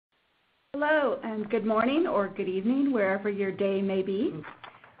Hello, and good morning or good evening, wherever your day may be.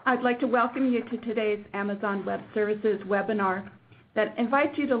 I'd like to welcome you to today's Amazon Web Services webinar that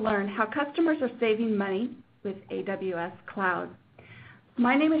invites you to learn how customers are saving money with AWS Cloud.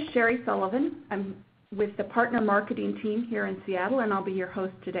 My name is Sherry Sullivan. I'm with the Partner Marketing team here in Seattle, and I'll be your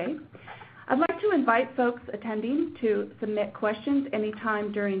host today. I'd like to invite folks attending to submit questions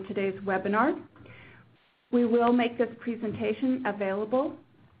anytime during today's webinar. We will make this presentation available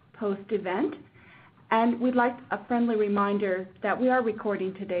post-event, and we'd like a friendly reminder that we are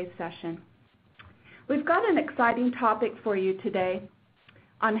recording today's session. We've got an exciting topic for you today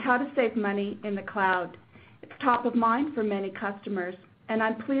on how to save money in the cloud. It's top of mind for many customers, and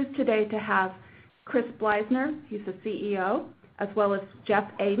I'm pleased today to have Chris Bleisner, he's the CEO, as well as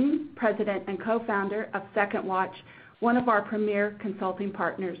Jeff Aden, President and co-founder of Second Watch, one of our premier consulting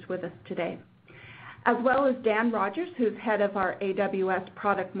partners with us today, as well as Dan Rogers, who's head of our AWS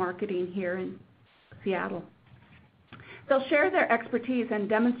product marketing here in Seattle. They'll share their expertise and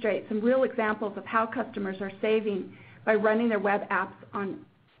demonstrate some real examples of how customers are saving by running their web apps on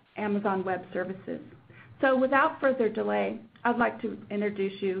Amazon Web Services. So without further delay, I'd like to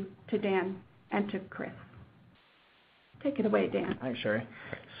introduce you to Dan and to Chris. Take it away, Dan. Thanks, Sherry.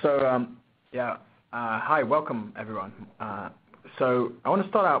 So, hi, welcome, everyone. So I want to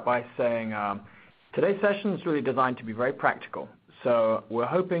start out by saying today's session is really designed to be very practical. So we're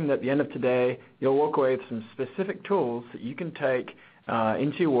hoping that at the end of today, you'll walk away with some specific tools that you can take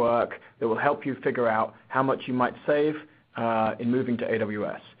into your work that will help you figure out how much you might save in moving to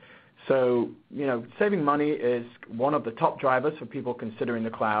AWS. So, saving money is one of the top drivers for people considering the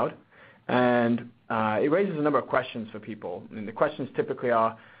cloud, and it raises a number of questions for people. I mean, the questions typically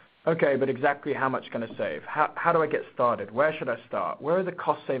are, okay, but exactly how much can I save? How do I get started? Where should I start? Where are the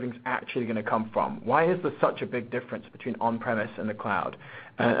cost savings actually going to come from? Why is there such a big difference between on-premise and the cloud?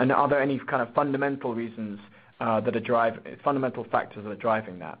 And are there any kind of fundamental reasons fundamental factors that are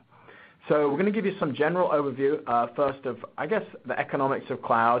driving that? So we're going to give you some general overview first of, I guess, the economics of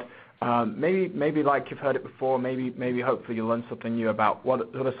cloud. Maybe like you've heard it before, maybe hopefully you'll learn something new about what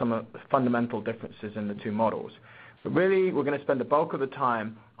are some of the fundamental differences in the two models. But really, we're going to spend the bulk of the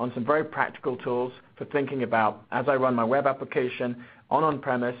time on some very practical tools for thinking about, as I run my web application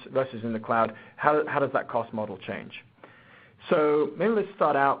on-premise versus in the cloud, how does that cost model change? So maybe let's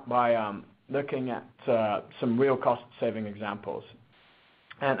start out by looking at some real cost-saving examples.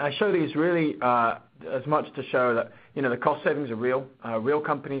 And I show these really as much to show that the cost savings are real. Real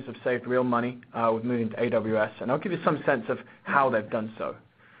companies have saved real money with moving to AWS, and I'll give you some sense of how they've done so.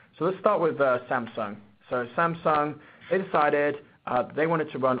 So let's start with Samsung. So Samsung, they decided they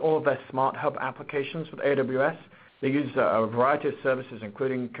wanted to run all of their Smart Hub applications with AWS. They use a variety of services,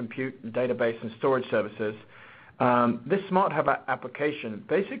 including compute, database, and storage services. This Smart Hub application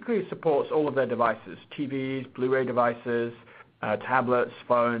basically supports all of their devices, TVs, Blu-ray devices, tablets,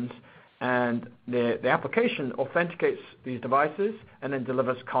 phones, and the application authenticates these devices and then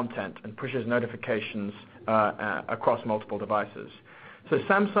delivers content and pushes notifications across multiple devices. So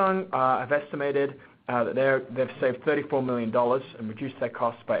Samsung have estimated that they've saved $34 million and reduced their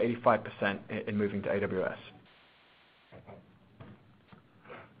costs by 85% in moving to AWS.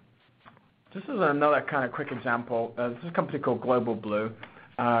 This is another kind of quick example. This is a company called Global Blue.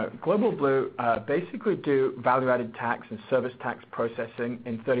 Global Blue basically do value-added tax and service tax processing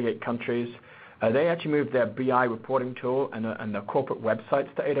in 38 countries. They actually moved their BI reporting tool and their corporate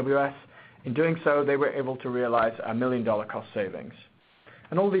websites to AWS. In doing so, they were able to realize $1 million cost savings.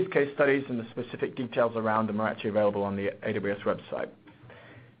 And all these case studies and the specific details around them are actually available on the AWS website.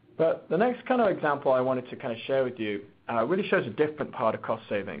 But the next kind of example I wanted to kind of share with you really shows a different part of cost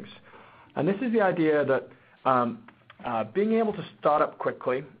savings. And this is the idea that being able to start up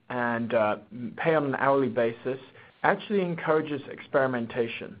quickly and pay on an hourly basis actually encourages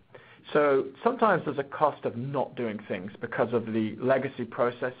experimentation. So sometimes there's a cost of not doing things because of the legacy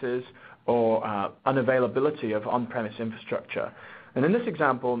processes or unavailability of on-premise infrastructure. And in this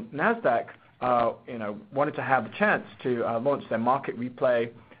example, NASDAQ wanted to have the chance to launch their market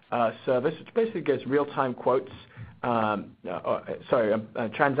replay service, which basically gives real-time quotes,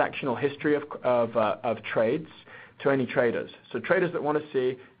 transactional history of trades to any traders. So traders that want to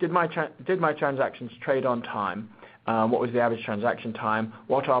see, did my transactions trade on time? What was the average transaction time?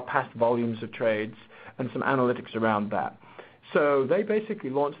 What are past volumes of trades? And some analytics around that. So they basically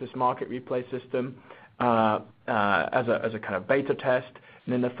launched this market replay system as a kind of beta test.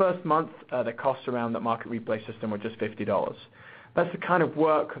 And in the first month, the costs around that market replay system were just $50. That's the kind of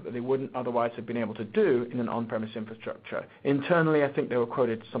work that they wouldn't otherwise have been able to do in an on-premise infrastructure. Internally, I think they were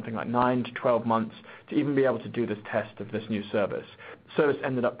quoted something like 9 to 12 months to even be able to do this test of this new service. The service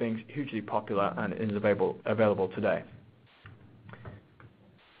ended up being hugely popular and is available today.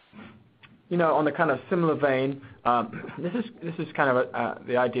 On the kind of similar vein, this is kind of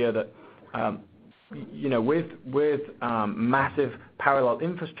the idea that with massive parallel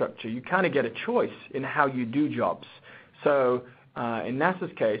infrastructure, you kind of get a choice in how you do jobs. So in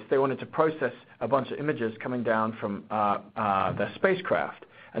NASA's case, they wanted to process a bunch of images coming down from their spacecraft,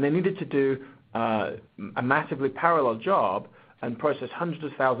 and they needed to do a massively parallel job and process hundreds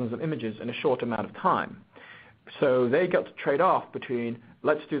of thousands of images in a short amount of time. So they got to trade off between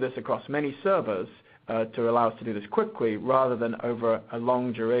let's do this across many servers to allow us to do this quickly rather than over a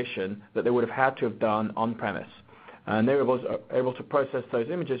long duration that they would have had to have done on-premise. And they were able to process those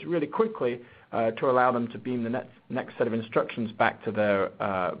images really quickly to allow them to beam the next set of instructions back to their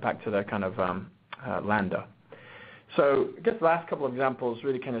kind of lander. So I guess the last couple of examples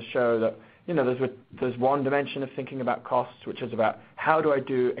really kind of show that there's one dimension of thinking about costs, which is about how do I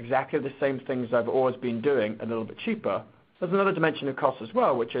do exactly the same things I've always been doing a little bit cheaper. There's another dimension of cost as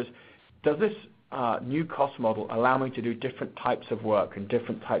well, which is does this new cost model allow me to do different types of work and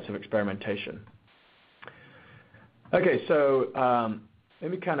different types of experimentation? Okay, so let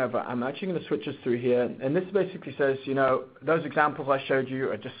me I'm actually going to switch us through here, and this basically says, those examples I showed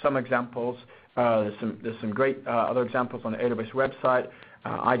you are just some examples. There's some great other examples on the AWS website.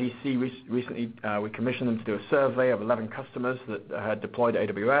 IDC recently, we commissioned them to do a survey of 11 customers that had deployed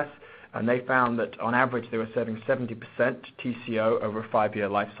AWS, and they found that on average they were saving 70% TCO over a 5-year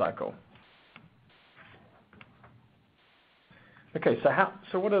life cycle. Okay,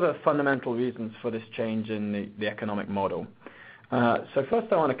 so what are the fundamental reasons for this change in the economic model? So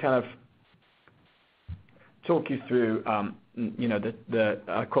first I want to kind of talk you through,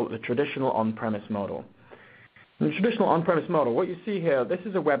 I call it the traditional on-premise model. In the traditional on-premise model, what you see here, this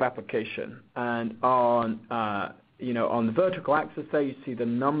is a web application, and on the vertical axis there, you see the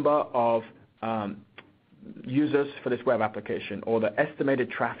number of users for this web application, or the estimated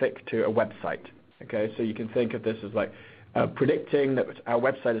traffic to a website. Okay, so you can think of this as like predicting that our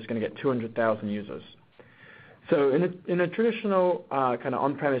website is going to get 200,000 users. So in a traditional kind of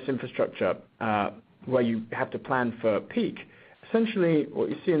on-premise infrastructure where you have to plan for peak, essentially what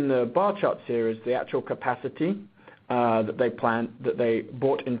you see in the bar charts here is the actual capacity that they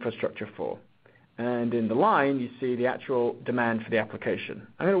bought infrastructure for. And in the line, you see the actual demand for the application.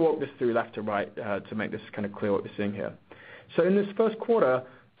 I'm going to walk this through left to right to make this kind of clear what we're seeing here. So in this first quarter,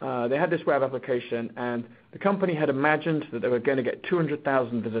 they had this web application, and the company had imagined that they were going to get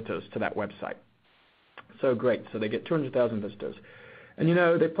 200,000 visitors to that website. So great, so they get 200,000 visitors. And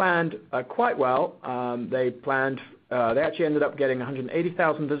they planned quite well. They actually ended up getting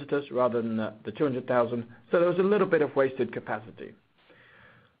 180,000 visitors rather than the 200,000, so there was a little bit of wasted capacity.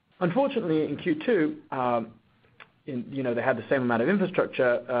 Unfortunately, in Q2, they had the same amount of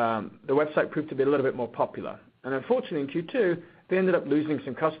infrastructure. The website proved to be a little bit more popular. And unfortunately, in Q2, they ended up losing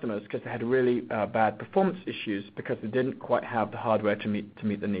some customers because they had really bad performance issues because they didn't quite have the hardware to meet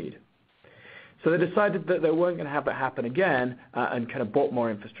the need. So they decided that they weren't going to have that happen again and kind of bought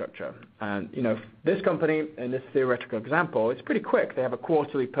more infrastructure. And this company, in this theoretical example, it's pretty quick. They have a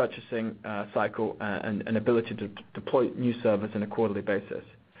quarterly purchasing cycle and an ability to deploy new servers on a quarterly basis.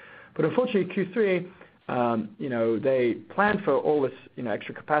 But unfortunately, Q3, they planned for all this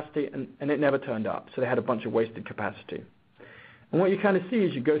extra capacity, and it never turned up. So they had a bunch of wasted capacity. And what you kind of see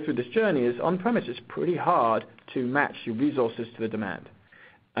as you go through this journey is on-premise it's pretty hard to match your resources to the demand.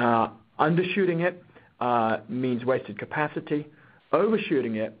 Undershooting it means wasted capacity.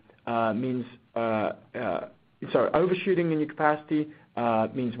 Overshooting it means overshooting in your capacity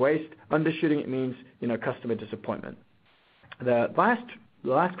means waste. Undershooting it means customer disappointment. The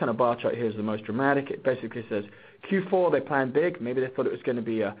last kind of bar chart here is the most dramatic. It basically says Q4 they planned big. Maybe they thought it was going to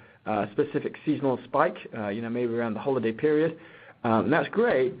be a specific seasonal spike, maybe around the holiday period. And that's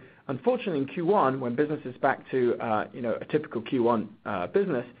great. Unfortunately, in Q1, when business is back to a typical Q1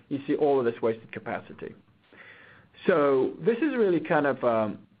 business, you see all of this wasted capacity. So this is really kind of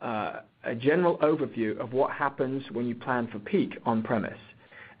a general overview of what happens when you plan for peak on-premise.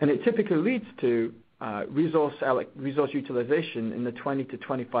 And it typically leads to resource utilization in the 20 to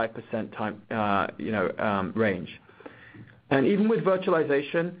 25% time range. And even with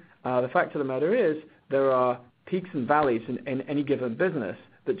virtualization, the fact of the matter is there are peaks and valleys in any given business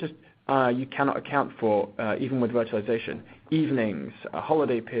that just you cannot account for even with virtualization. Evenings,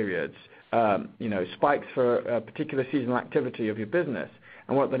 holiday periods, spikes for a particular seasonal activity of your business.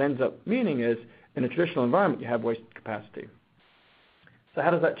 And what that ends up meaning is in a traditional environment you have wasted capacity. So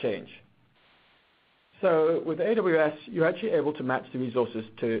how does that change? So with AWS, you're actually able to match the resources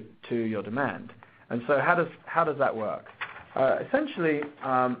to your demand. And so how does that work? Essentially,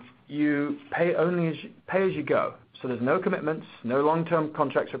 you pay as you go. So there's no commitments, no long-term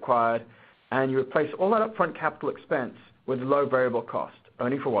contracts required, and you replace all that upfront capital expense with low variable cost,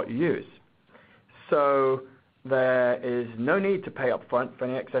 only for what you use. So there is no need to pay upfront for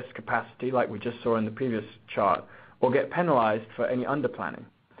any excess capacity like we just saw in the previous chart, or get penalized for any underplanning.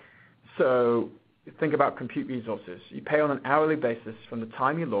 So think about compute resources. You pay on an hourly basis from the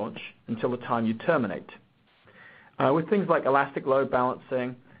time you launch until the time you terminate. With things like elastic load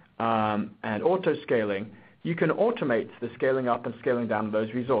balancing and auto-scaling, you can automate the scaling up and scaling down of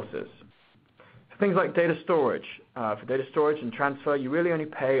those resources. For things like data storage, for data storage and transfer, you really only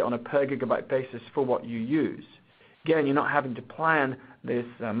pay on a per gigabyte basis for what you use. Again, you're not having to plan this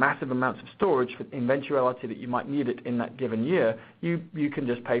massive amounts of storage for eventuality that you might need it in that given year. You can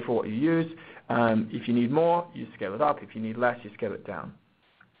just pay for what you use. If you need more, you scale it up. If you need less, you scale it down.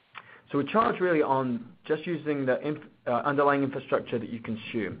 So we charge really on just using the underlying infrastructure that you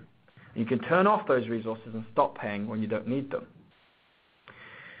consume. You can turn off those resources and stop paying when you don't need them.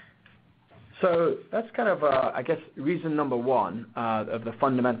 So that's kind of, I guess, reason number one of the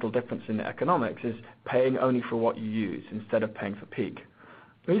fundamental difference in the economics is paying only for what you use instead of paying for peak.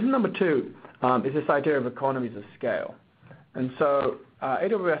 Reason number two is this idea of economies of scale. And so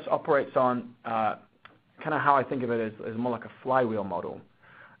AWS operates on kind of how I think of it as more like a flywheel model.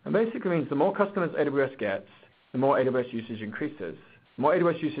 And basically means the more customers AWS gets, the more AWS usage increases. The more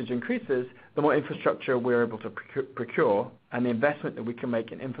AWS usage increases, the more infrastructure we're able to procure and the investment that we can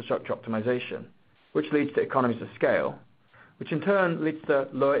make in infrastructure optimization, which leads to economies of scale, which in turn leads to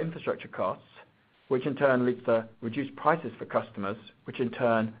lower infrastructure costs, which in turn leads to reduced prices for customers, which in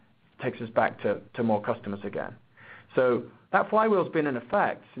turn takes us back to more customers again. So that flywheel's been in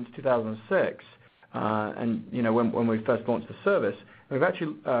effect since 2006, and when we first launched the service, we've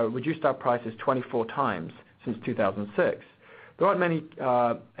actually reduced our prices 24 times since 2006. There aren't many,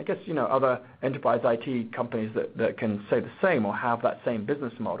 other enterprise IT companies that can say the same or have that same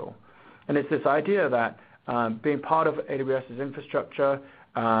business model. And it's this idea that being part of AWS's infrastructure,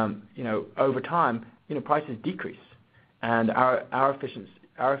 over time, prices decrease and our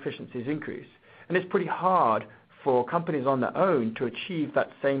efficiencies increase. And it's pretty hard for companies on their own to achieve that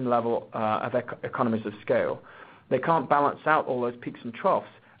same level of economies of scale. They can't balance out all those peaks and troughs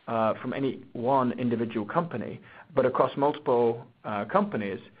from any one individual company, but across multiple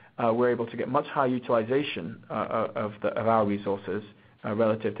companies, we're able to get much higher utilization of our resources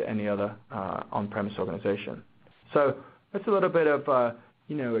relative to any other on-premise organization. So that's a little bit of,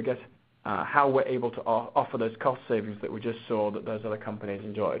 how we're able to offer those cost savings that we just saw that those other companies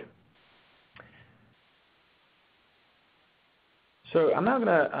enjoyed. So I'm now going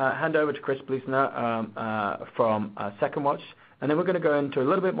to hand over to Chris Bleasner from SecondWatch, and then we're going to go into a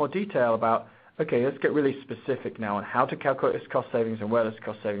little bit more detail about, okay, let's get really specific now on how to calculate this cost savings and where this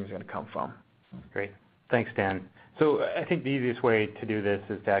cost savings is going to come from. Great. Thanks, Dan. So I think the easiest way to do this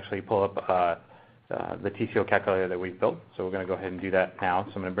is to actually pull up the TCO calculator that we've built. So we're going to go ahead and do that now.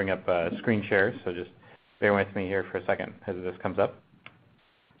 So I'm going to bring up screen share. So just bear with me here for a second as this comes up.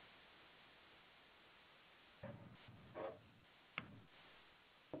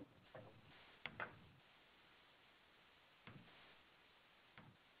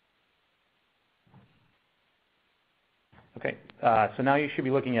 Okay, so now you should be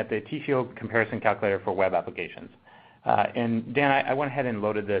looking at the TCO comparison calculator for web applications. And Dan, I went ahead and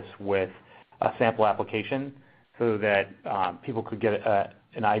loaded this with a sample application so that people could get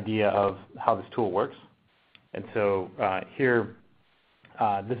an idea of how this tool works. And so here,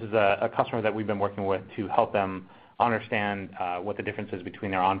 this is a customer that we've been working with to help them understand what the difference is between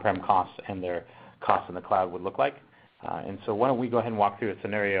their on-prem costs and their costs in the cloud would look like. And so why don't we go ahead and walk through a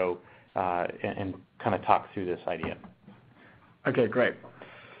scenario and kind of talk through this idea. Okay, great.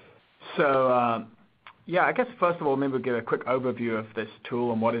 So, I guess first of all, maybe we'll give a quick overview of this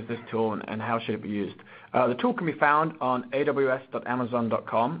tool and what is this tool and how should it be used. The tool can be found on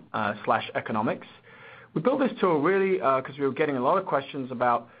aws.amazon.com/economics. We built this tool really because we were getting a lot of questions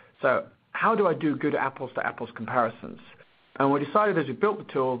about, so how do I do good apples-to-apples comparisons? And we decided as we built the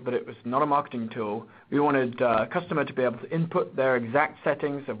tool that it was not a marketing tool. We wanted a customer to be able to input their exact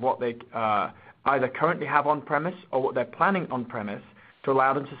settings of what they either currently have on-premise or what they're planning on-premise to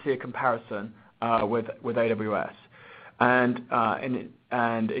allow them to see a comparison with AWS. And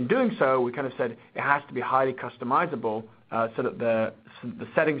in doing so, we kind of said it has to be highly customizable so that the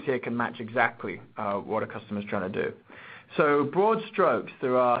settings here can match exactly what a customer is trying to do. So broad strokes,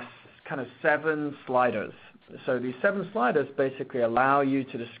 there are kind of 7 sliders So these 7 sliders basically allow you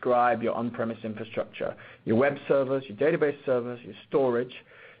to describe your on-premise infrastructure, your web servers, your database servers, your storage,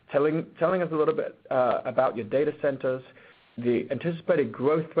 telling us a little bit about your data centers, the anticipated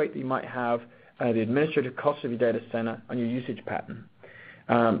growth rate that you might have, the administrative cost of your data center, and your usage pattern.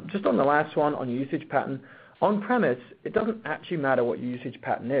 Just on the last one, on your usage pattern, on-premise, it doesn't actually matter what your usage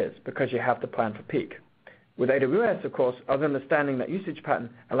pattern is because you have to plan for peak. With AWS, of course, us understanding that usage pattern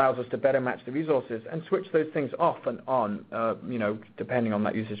allows us to better match the resources and switch those things off and on, depending on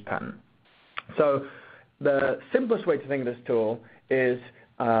that usage pattern. So the simplest way to think of this tool is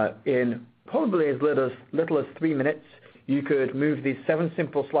in probably as little as 3 minutes, you could move these 7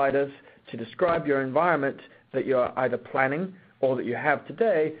 simple sliders to describe your environment that you're either planning or that you have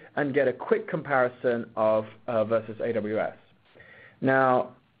today and get a quick comparison of versus AWS.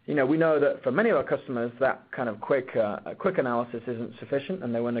 Now, we know that for many of our customers, that kind of quick analysis isn't sufficient,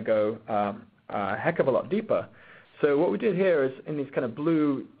 and they want to go a heck of a lot deeper. So what we did here is in these kind of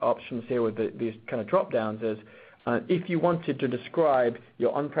blue options here with these kind of drop downs is if you wanted to describe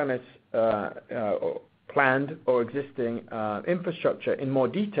your on-premise planned or existing infrastructure in more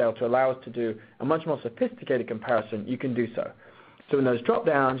detail to allow us to do a much more sophisticated comparison, you can do so. So in those drop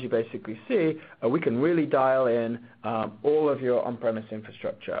downs, you basically see we can really dial in all of your on-premise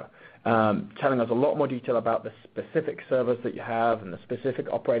infrastructure, telling us a lot more detail about the specific servers that you have and the specific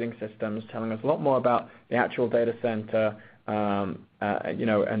operating systems, telling us a lot more about the actual data center,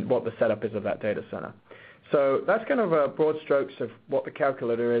 and what the setup is of that data center. So that's kind of broad strokes of what the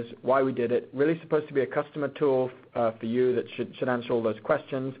calculator is, why we did it. Really supposed to be a customer tool for you that should answer all those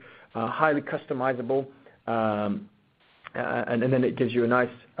questions, highly customizable, and then it gives you a nice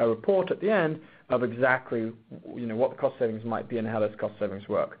report at the end of exactly what the cost savings might be and how those cost savings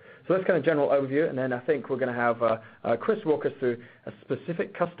work. So that's kind of general overview, and then I think we're going to have Chris walk us through a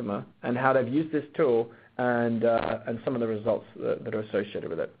specific customer and how they've used this tool and some of the results that are associated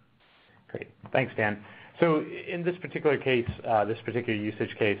with it. Great. Thanks, Dan. So in this particular case, this particular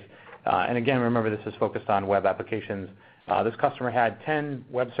usage case, and again, remember this is focused on web applications, this customer had 10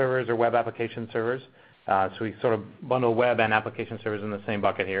 web servers or web application servers. So we sort of bundle web and application servers in the same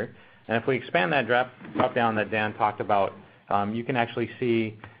bucket here. And if we expand that drop down that Dan talked about, you can actually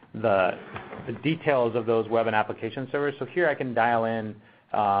see the details of those web and application servers. So here I can dial in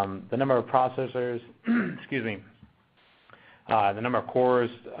the number of processors, excuse me, the number of cores,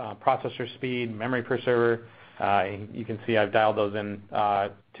 processor speed, memory per server. You can see I've dialed those in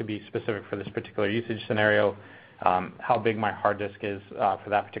to be specific for this particular usage scenario, how big my hard disk is for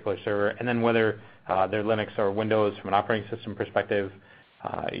that particular server, and then whether they're Linux or Windows from an operating system perspective.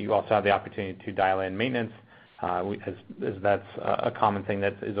 You also have the opportunity to dial in maintenance, as that's a common thing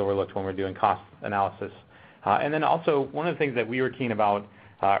that is overlooked when we're doing cost analysis. And then also one of the things that we were keen about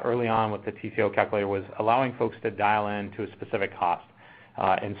early on with the TCO calculator was allowing folks to dial in to a specific cost.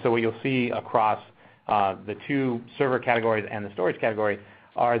 And so what you'll see across the 2 server categories and the storage category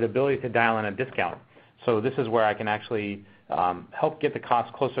are the ability to dial in a discount. So this is where I can actually help get the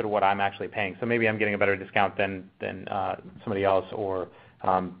cost closer to what I'm actually paying. So maybe I'm getting a better discount than somebody else, or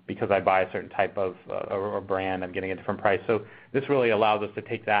because I buy a certain type of or brand, I'm getting a different price. So this really allows us to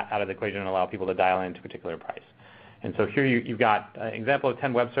take that out of the equation and allow people to dial in to a particular price. And so here you've got an example of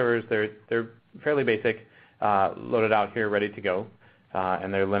 10 web servers. They're fairly basic, loaded out here, ready to go,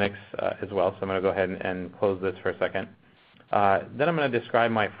 and they're Linux as well. So I'm going to go ahead and close this for a second. Then I'm going to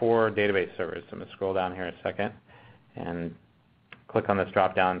describe my 4 database servers. So I'm going to scroll down here a second and click on this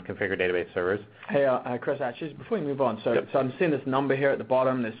drop-down, configure database servers. Hey, Chris, actually, before we move on, so I'm seeing this number here at the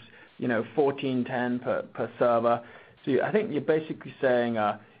bottom, this 1410 per server. So I think you're basically saying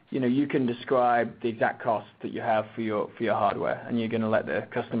you can describe the exact cost that you have for your hardware, and you're going to let the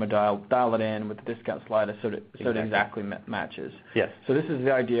customer dial it in with the discount slider so it exactly matches. Yes. So this is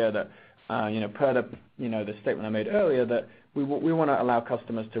the idea that per the statement I made earlier, that we want to allow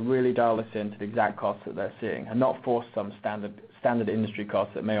customers to really dial this in to the exact costs that they're seeing and not force some standard industry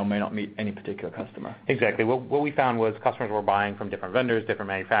costs that may or may not meet any particular customer. Exactly. What we found was customers were buying from different vendors, different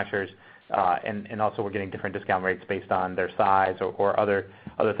manufacturers, and also we're getting different discount rates based on their size or other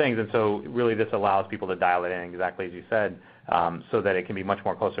things. And so really this allows people to dial it in exactly as you said, so that it can be much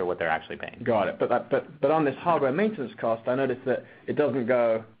more closer to what they're actually paying. Got it. But on this hardware maintenance cost, I noticed that it doesn't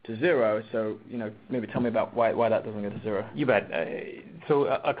go to 0. So maybe tell me about why that doesn't go to 0. You bet. So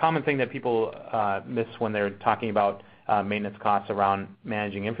a common thing that people miss when they're talking about maintenance costs around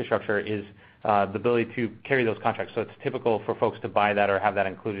managing infrastructure is the ability to carry those contracts. So it's typical for folks to buy that or have that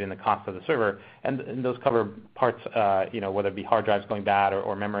included in the cost of the server, and those cover parts, whether it be hard drives going bad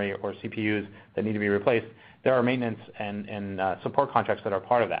or memory or CPUs that need to be replaced. There are maintenance and support contracts that are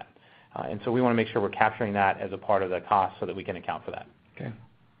part of that. And so we want to make sure we're capturing that as a part of the cost so that we can account for that. Okay.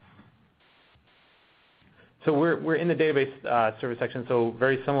 So we're in the database service section, so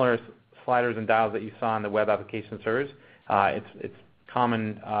very similar sliders and dials that you saw in the web application servers. It's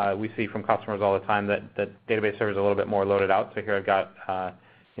common, we see from customers all the time that database servers are a little bit more loaded out. So here I've got a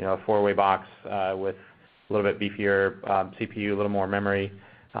 4-way box with a little bit beefier CPU, a little more memory,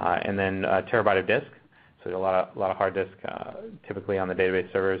 and then a terabyte of disk. So a lot of hard disk typically on the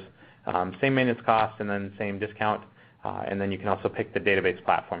database servers. Same maintenance cost and then same discount. And then you can also pick the database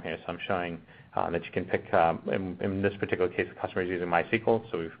platform here. So I'm showing that you can pick, in this particular case, the customer is using MySQL.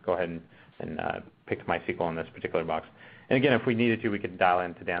 So we've go ahead and picked MySQL in this particular box. And again, if we needed to, we could dial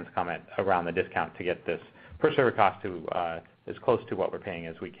into Dan's comment around the discount to get this per server cost to as close to what we're paying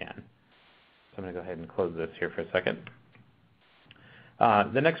as we can. So I'm going to go ahead and close this here for a second.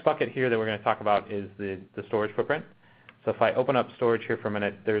 The next bucket here that we're going to talk about is the storage footprint. So if I open up storage here for a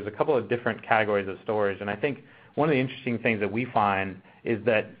minute, there's a couple of different categories of storage. And I think one of the interesting things that we find is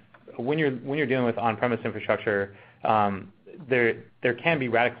that when you're dealing with on-premise infrastructure, there can be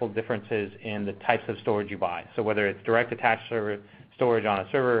radical differences in the types of storage you buy. So whether it's direct attached storage on a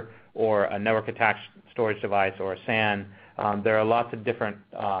server or a network attached storage device or a SAN, there are lots of different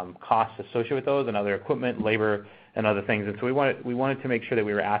costs associated with those and other equipment, labor, and other things. And so we wanted to make sure that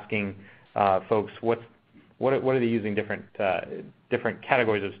we were asking folks what are they using different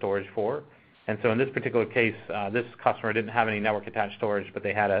categories of storage for. And so in this particular case, this customer didn't have any network attached storage, but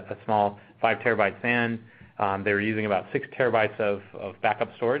they had a small 5 terabyte SAN. They were using about 6 terabytes of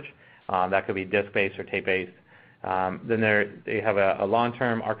backup storage. That could be disk-based or tape-based. Then they have a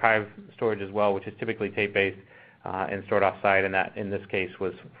long-term archive storage as well, which is typically tape-based and stored off-site, and that in this case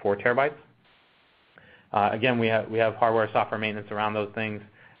was 4 terabytes. Again, we have hardware, software maintenance around those things,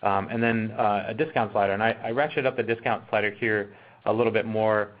 and then a discount slider. And I ratcheted up the discount slider here a little bit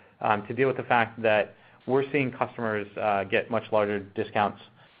more to deal with the fact that we're seeing customers get much larger discounts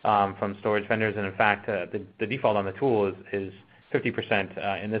from storage vendors, and in fact, the default on the tool is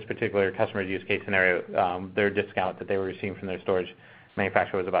 50%. In this particular customer's use case scenario, their discount that they were receiving from their storage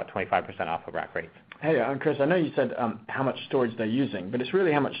manufacturer was about 25% off of rack rates. Hey, Chris, I know you said how much storage they're using, but it's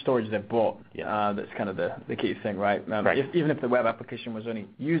really how much storage they've bought. That's kind of the key thing, right? Right. Even if the web application was only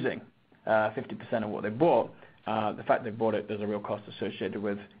using 50% of what they bought, the fact they bought it, there's a real cost associated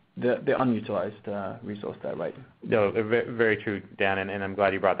with the unutilized resource there, right? No, very true, Dan, and I'm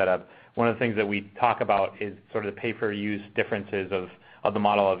glad you brought that up. One of the things that we talk about is sort of the pay-for-use differences of the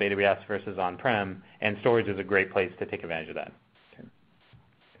model of AWS versus on-prem, and storage is a great place to take advantage of that. Okay.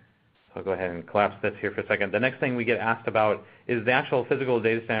 So I'll go ahead and collapse this here for a second. The next thing we get asked about is the actual physical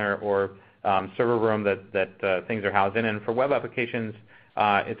data center or server room that things are housed in. And for web applications,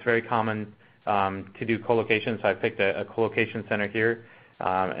 it's very common to do co-location. So I picked a co-location center here.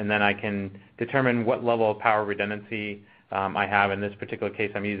 And then I can determine what level of power redundancy I have. In this particular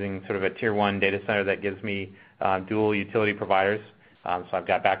case, I'm using sort of a tier 1 data center that gives me dual utility providers. So I've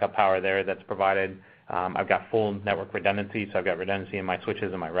got backup power there that's provided. I've got full network redundancy, so I've got redundancy in my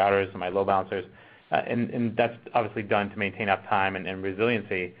switches and my routers and my load balancers. And that's obviously done to maintain uptime and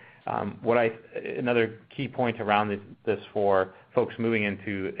resiliency. Another key point around this for folks moving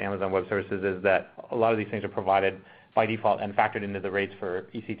into Amazon Web Services is that a lot of these things are provided by default and factored into the rates for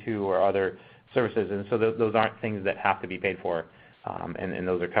EC2 or other services, and so those aren't things that have to be paid for, and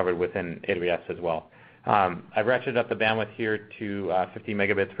those are covered within AWS as well. I've ratcheted up the bandwidth here to 50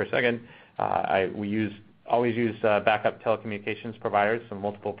 megabits per second. We always use backup telecommunications providers, so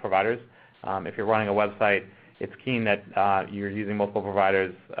multiple providers. If you're running a website, it's key that you're using multiple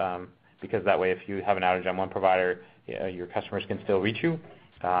providers because that way if you have an outage on one provider, your customers can still reach you.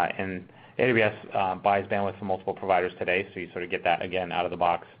 And AWS buys bandwidth from multiple providers today, so you sort of get that again out of the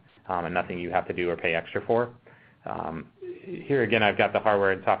box and nothing you have to do or pay extra for. Here again, I've got the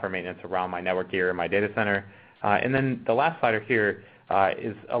hardware and software maintenance around my network gear and my data center. And then the last slider here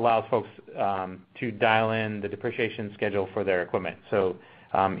allows folks to dial in the depreciation schedule for their equipment. So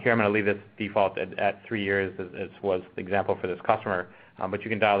here I'm going to leave this default at 3 years as was the example for this customer, but you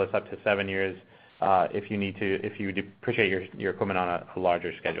can dial this up to 7 years if you depreciate your equipment on a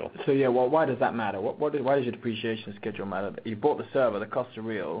larger schedule. So yeah, well, why does that matter? Why does your depreciation schedule matter? You bought the server, the costs are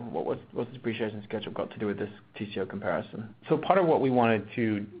real. What's the depreciation schedule got to do with this TCO comparison? So part of what we wanted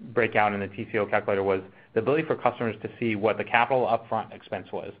to break out in the TCO calculator was the ability for customers to see what the capital upfront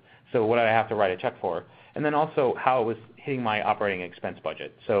expense was. So what did I have to write a check for? And then also how it was hitting my operating expense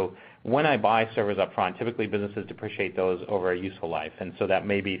budget. So when I buy servers up front, typically businesses depreciate those over a useful life. And so that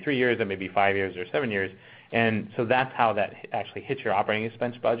may be 3 years, that may be 5 years or 7 years. And so that's how that actually hits your operating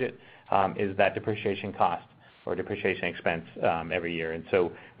expense budget, is that depreciation cost. or depreciation expense every year. And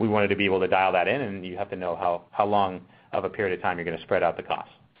so we wanted to be able to dial that in, and you have to know how long of a period of time you're going to spread out the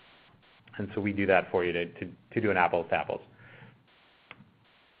costs. And so we do that for you to do an apples to apples.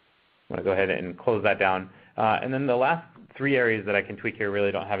 I'm going to go ahead and close that down. And then the last three areas that I can tweak here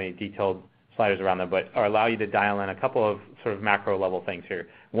really don't have any detailed sliders around them, but allow you to dial in a couple of sort of macro level things here.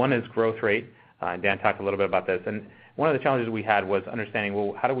 One is growth rate. Dan talked a little bit about this. And one of the challenges we had was understanding,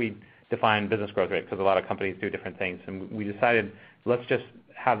 well, how do we define business growth rate? Because a lot of companies do different things. And we decided, let's just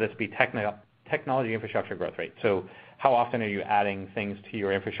have this be technology infrastructure growth rate. So how often are you adding things to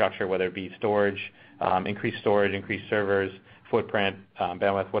your infrastructure, whether it be storage, increased servers, footprint,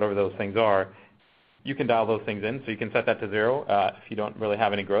 bandwidth, whatever those things are. You can dial those things in. So you can set that to 0 if you don't really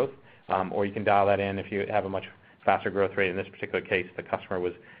have any growth, or you can dial that in if you have a much faster growth rate. In this particular case, the customer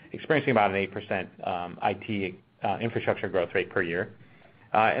was experiencing about an 8% IT infrastructure growth rate per year.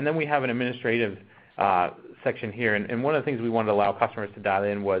 And then we have an administrative section here. And one of the things we wanted to allow customers to dial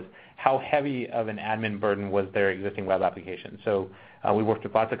in was how heavy of an admin burden was their existing web application. So we worked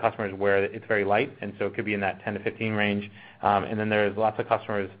with lots of customers where it's very light, and so it could be in that 10 to 15 range. And then there's lots of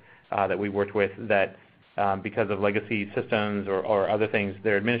customers that we worked with that because of legacy systems or other things,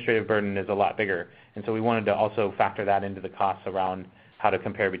 their administrative burden is a lot bigger. And so we wanted to also factor that into the costs around how to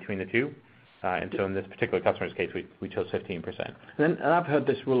compare between the two. And so in this particular customer's case, we chose 15%. And I've heard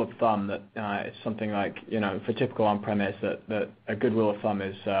this rule of thumb that it's something like, for typical on-premise, that a good rule of thumb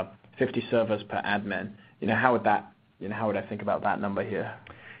is 50 servers per admin. How would I think about that number here?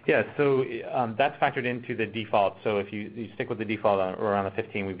 Yeah, so that's factored into the default. So if you stick with the default around the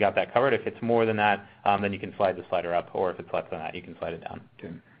 15, we've got that covered. If it's more than that, then you can slide the slider up, or if it's less than that, you can slide it down.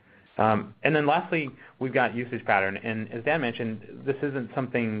 Okay. And then lastly, we've got usage pattern. And as Dan mentioned, this isn't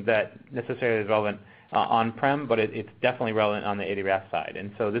something that necessarily is relevant on-prem, but it's definitely relevant on the AWS side.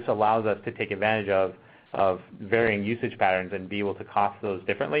 And so this allows us to take advantage of varying usage patterns and be able to cost those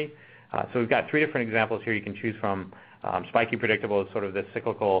differently. So we've got 3 different examples here you can choose from. Spiky predictable is sort of the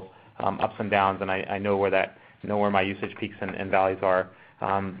cyclical ups and downs, and I know where my usage peaks and valleys are.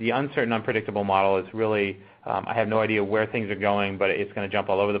 The uncertain, unpredictable model is really, I have no idea where things are going, but it's going to jump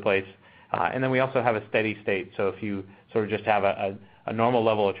all over the place. And then we also have a steady state. So if you sort of just have a normal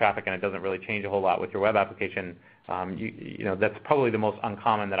level of traffic and it doesn't really change a whole lot with your web application, that's probably the most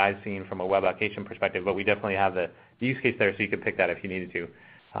uncommon that I've seen from a web application perspective, but we definitely have the use case there so you could pick that if you needed to.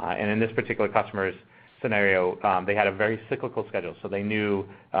 And in this particular customer's scenario, they had a very cyclical schedule, so they knew,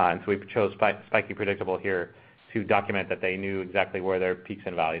 and so we chose spiky predictable here to document that they knew exactly where their peaks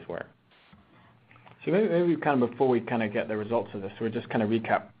and valleys were. So maybe kind of before we kind of get the results of this, we'll just kind of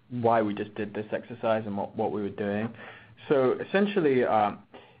recap why we just did this exercise and what we were doing. So essentially,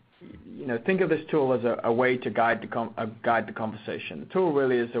 think of this tool as a way to guide the conversation. The tool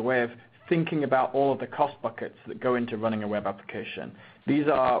really is a way of thinking about all of the cost buckets that go into running a web application. These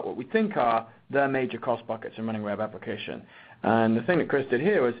are what we think are the major cost buckets in running a web application. And the thing that Chris did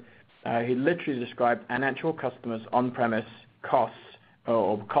here was he literally described an actual customer's on-premise costs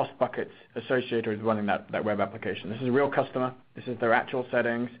or cost buckets associated with running that web application. This is a real customer. This is their actual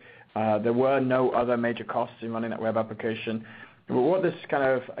settings. There were no other major costs in running that web application. But what this kind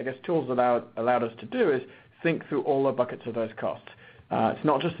of, tools allowed us to do is think through all the buckets of those costs. It's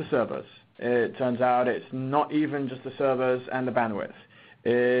not just the servers. It turns out it's not even just the servers and the bandwidth.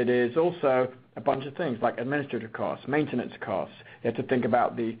 It is also a bunch of things like administrative costs, maintenance costs. You have to think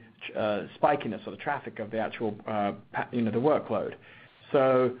about the spikiness or the traffic of the actual, the workload.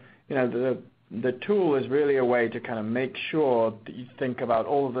 So, the tool is really a way to kind of make sure that you think about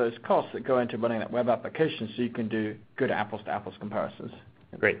all of those costs that go into running that web application so you can do good apples-to-apples comparisons.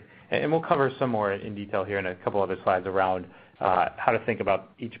 Great. And we'll cover some more in detail here in a couple other slides around how to think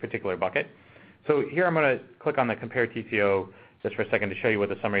about each particular bucket. So here I'm going to click on the Compare TCO just for a second to show you what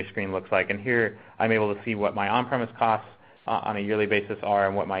the summary screen looks like. And here I'm able to see what my on-premise costs on a yearly basis are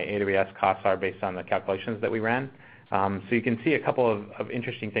and what my AWS costs are based on the calculations that we ran. So you can see a couple of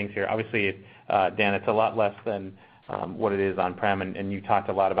interesting things here. Obviously, Dan, it's a lot less than what it is on-prem, and you talked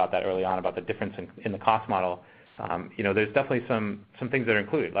a lot about that early on about the difference in the cost model. There's definitely some things that are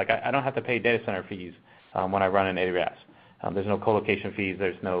included. Like I don't have to pay data center fees when I run in AWS. There's no co-location fees.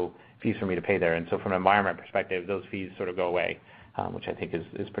 There's no fees for me to pay there. And so from an environment perspective, those fees sort of go away, which I think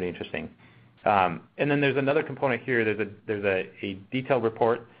is pretty interesting. And then there's another component here. There's a detailed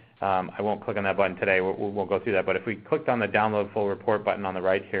report. I won't click on that button today. We'll go through that. But if we clicked on the Download Full Report button on the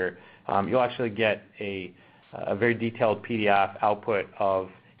right here, you'll actually get a very detailed PDF output of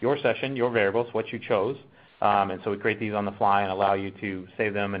your session, your variables, what you chose. And so we create these on the fly and allow you to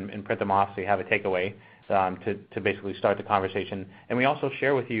save them and print them off so you have a takeaway to basically start the conversation. And we also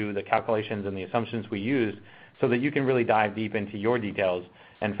share with you the calculations and the assumptions we used so that you can really dive deep into your details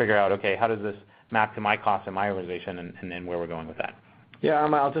and figure out, okay, how does this map to my costs in my organization, and then where we're going with that. Yeah,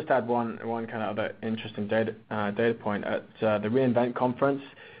 I'll just add one kind of other interesting data point. At the reInvent conference,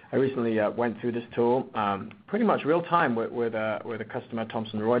 I recently went through this tool pretty much real time with a customer,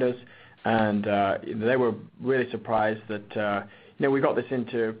 Thomson Reuters, and they were really surprised that we got this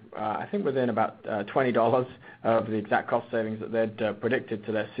into I think within about $20 of the exact cost savings that they'd predicted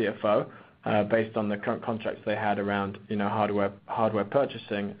to their CFO. Based on the current contracts they had around hardware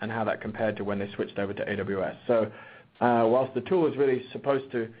purchasing and how that compared to when they switched over to AWS. So whilst the tool is really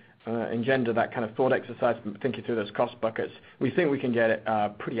supposed to engender that kind of thought exercise and thinking through those cost buckets, we think we can get it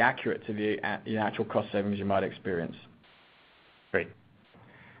pretty accurate to the actual cost savings you might experience. Great.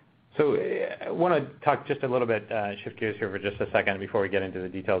 So I want to talk just a little bit, shift gears here for just a second before we get into the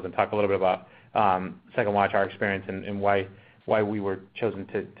details and talk a little bit about SecondWatch, our experience, and why we were chosen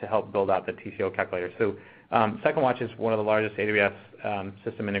to help build out the TCO calculator. So SecondWatch is one of the largest AWS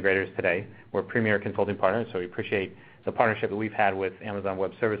system integrators today. We're a premier consulting partner, so we appreciate the partnership that we've had with Amazon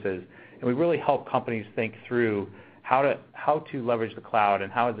Web Services. And we really help companies think through how to leverage the cloud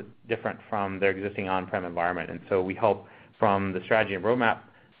and how is it different from their existing on-prem environment. And so we help from the strategy and roadmap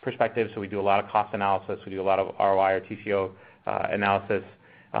perspective, so we do a lot of cost analysis, we do a lot of ROI or TCO analysis,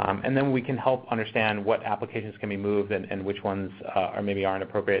 and then we can help understand what applications can be moved and which ones aren't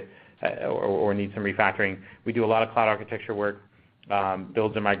appropriate or need some refactoring. We do a lot of cloud architecture work,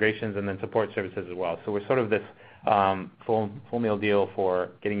 builds and migrations, and then support services as well. So we're sort of this full meal deal for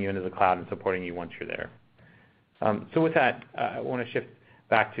getting you into the cloud and supporting you once you're there. So with that, I want to shift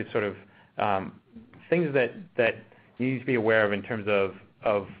back to sort of things that you need to be aware of in terms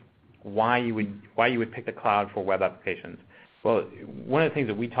of why you would pick the cloud for web applications. Well, one of the things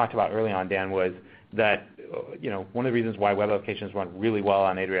that we talked about early on, Dan, was that one of the reasons why web applications run really well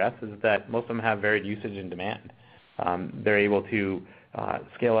on AWS is that most of them have varied usage and demand. They're able to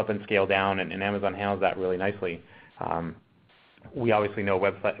scale up and scale down, and Amazon handles that really nicely. We obviously know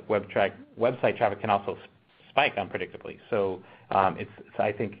website traffic can also spike unpredictably. So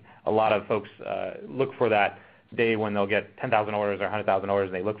I think a lot of folks look for that day when they'll get 10,000 orders or 100,000 orders,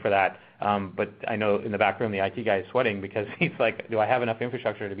 and they look for that. But I know in the back room the IT guy is sweating because he's like, do I have enough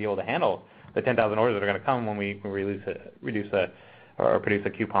infrastructure to be able to handle the 10,000 orders that are going to come when we produce a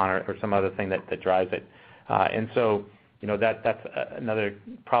coupon or some other thing that drives it. And so that's another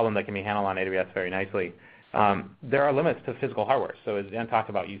problem that can be handled on AWS very nicely. There are limits to physical hardware. So as Dan talked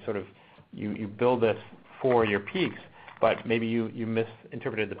about, you build this for your peaks, but maybe you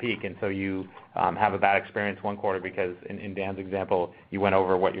misinterpreted the peak, and so you have a bad experience one quarter because in Dan's example, you went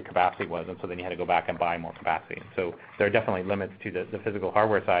over what your capacity was, and so then you had to go back and buy more capacity. So there are definitely limits to the physical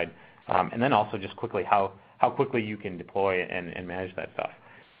hardware side, and then also just quickly how quickly you can deploy and manage that stuff.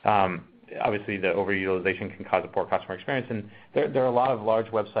 Obviously, the overutilization can cause a poor customer experience, and there are a lot of large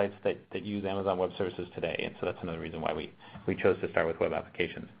websites that use Amazon Web Services today, and so that's another reason why we chose to start with web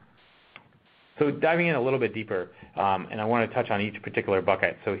applications. So diving in a little bit deeper, and I want to touch on each particular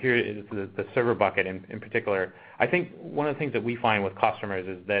bucket. So here is the server bucket in particular. I think one of the things that we find with customers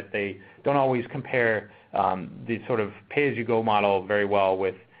is that they don't always compare the sort of pay-as-you-go model very well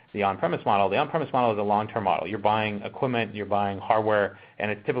with the on-premise model. The on-premise model is a long-term model. You're buying equipment, you're buying hardware, and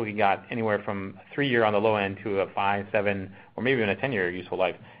it's typically got anywhere from 3-year on the low end to a 5, 7, or maybe even a 10-year useful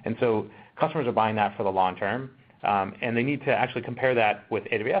life. And so customers are buying that for the long term. And they need to actually compare that with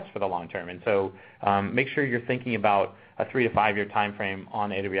AWS for the long term. And so make sure you're thinking about a 3 to 5 year time frame on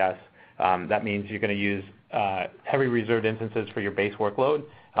AWS. That means you're going to use heavy reserved instances for your base workload,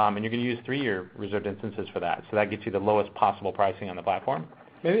 and you're going to use 3-year reserved instances for that. So that gets you the lowest possible pricing on the platform.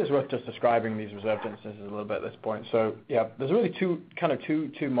 Maybe it's worth just describing these reserved instances a little bit at this point. So yeah, there's really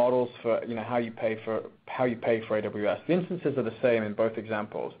two models for how you pay for AWS. The instances are the same in both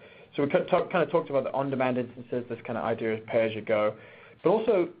examples. So we kind of talked about the on-demand instances, this kind of idea of pay-as-you-go. But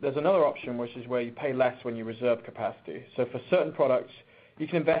also there's another option, which is where you pay less when you reserve capacity. So for certain products, you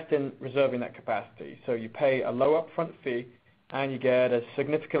can invest in reserving that capacity. So you pay a low upfront fee, and you get a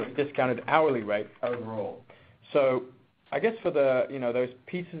significantly discounted hourly rate overall. So I guess for the those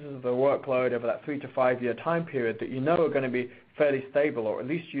pieces of the workload over that 3 to 5 year time period that are going to be fairly stable, or at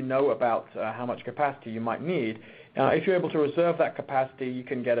least about how much capacity you might need. If you're able to reserve that capacity, you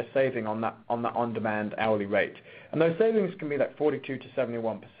can get a saving on that on-demand hourly rate, and those savings can be like 42 to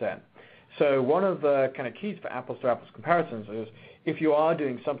 71%. So one of the kind of keys for apples-to-apples comparisons is if you are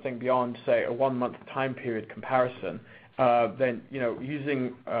doing something beyond, say, a 1-month time period comparison, then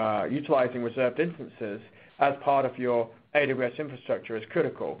utilizing reserved instances as part of your AWS infrastructure is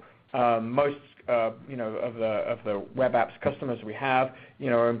critical. Most of the web apps customers we have,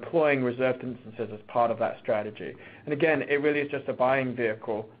 are employing reserved instances as part of that strategy. And again, it really is just a buying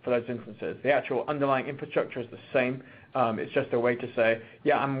vehicle for those instances. The actual underlying infrastructure is the same. It's just a way to say,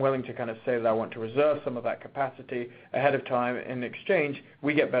 yeah, I'm willing to kind of say that I want to reserve some of that capacity ahead of time. In exchange,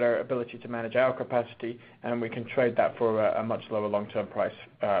 we get better ability to manage our capacity, and we can trade that for a much lower long-term price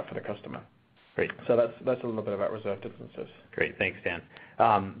for the customer. Great. So that's a little bit about reserved instances. Great. Thanks, Dan.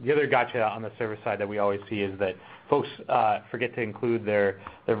 The other gotcha on the server side that we always see is that folks forget to include their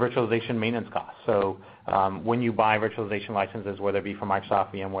virtualization maintenance costs. So when you buy virtualization licenses, whether it be from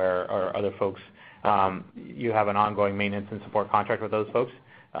Microsoft, VMware, or other folks, you have an ongoing maintenance and support contract with those folks.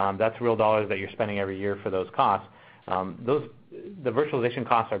 That's real dollars that you're spending every year for those costs. The virtualization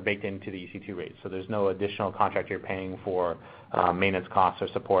costs are baked into the EC2 rate, so there's no additional contract you're paying for maintenance costs or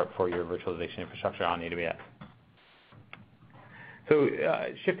support for your virtualization infrastructure on AWS. So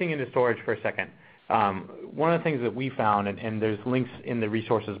shifting into storage for a second, one of the things that we found, and there's links in the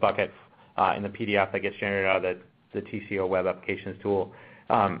resources bucket in the PDF that gets generated out of the TCO Web Applications tool,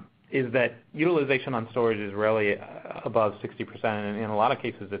 is that utilization on storage is rarely above 60%, and in a lot of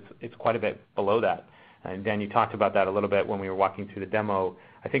cases it's quite a bit below that. And Dan, you talked about that a little bit when we were walking through the demo.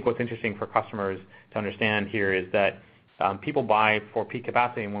 I think what's interesting for customers to understand here is that people buy for peak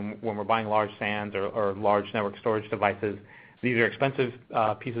capacity, and when we're buying large SANs or large network storage devices, these are expensive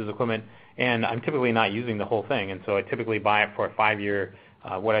pieces of equipment, and I'm typically not using the whole thing, and so I typically buy it for a 5-year,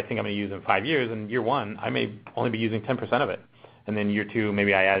 what I think I'm going to use in 5 years, and year 1, I may only be using 10% of it. And then year 2,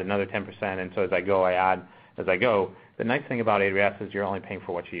 maybe I add another 10%, and so as I go, I add as I go. The nice thing about AWS is you're only paying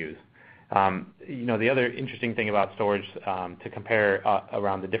for what you use. The other interesting thing about storage to compare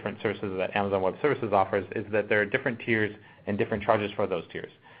around the different services that Amazon Web Services offers is that there are different tiers and different charges for those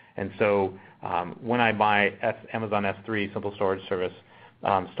tiers. And so when I buy Amazon S3 Simple Storage Service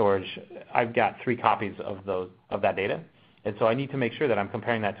storage, I've got 3 copies of that data. And so I need to make sure that I'm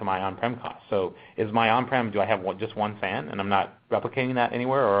comparing that to my on-prem cost. So is my on-prem, do I have just one SAN and I'm not replicating that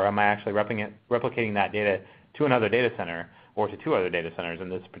anywhere, or am I actually replicating that data to another data center or to 2 other data centers, in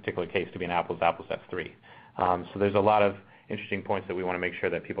this particular case to be an apples-to-apples S3. So there's a lot of interesting points that we want to make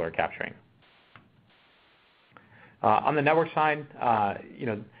sure that people are capturing. On the network side,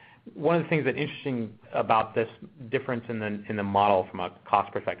 one of the things that's interesting about this difference in the model from a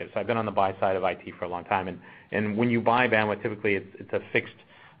cost perspective, so I've been on the buy side of IT for a long time, and when you buy bandwidth, typically it's a fixed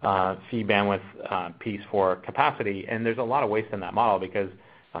fee bandwidth piece for capacity, and there's a lot of waste in that model because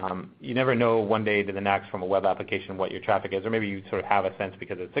you never know one day to the next from a web application what your traffic is, or maybe you sort of have a sense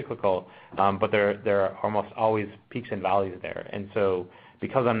because it's cyclical, but there are almost always peaks and valleys there. And so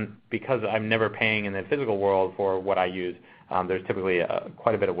because I'm never paying in the physical world for what I use, there's typically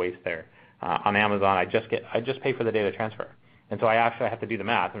quite a bit of waste there. On Amazon, I just pay for the data transfer. And so I actually have to do the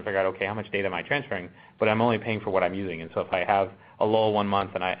math and figure out, okay, how much data am I transferring? But I'm only paying for what I'm using. And so if I have a lull one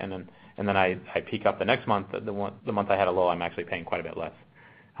month and then I peak up the next month, the month I had a lull, I'm actually paying quite a bit less.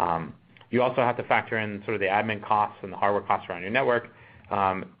 You also have to factor in sort of the admin costs and the hardware costs around your network,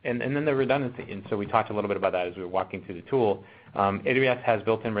 and then the redundancy. And so we talked a little bit about that as we were walking through the tool. AWS has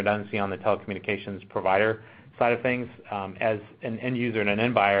built-in redundancy on the telecommunications provider side of things. As an end user and an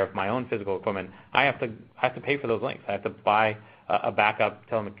end buyer of my own physical equipment, I have to pay for those links. I have to buy a backup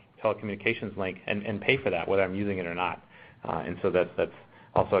telecommunications link and pay for that, whether I'm using it or not. And so that's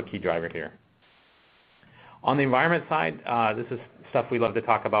also a key driver here. On the environment side, this is stuff we love to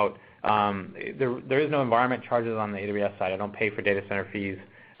talk about. There is no environment charges on the AWS side. I don't pay for data center fees.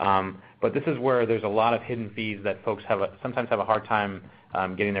 But this is where there's a lot of hidden fees that folks sometimes have a hard time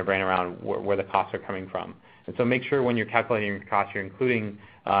getting their brain around where the costs are coming from. And so make sure when you're calculating your costs, you're including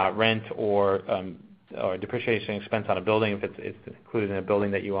rent or depreciation expense on a building if it's included in a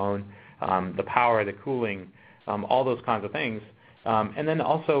building that you own, the power, the cooling, all those kinds of things. And then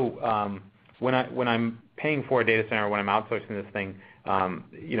also when I'm paying for a data center, when I'm outsourcing this thing,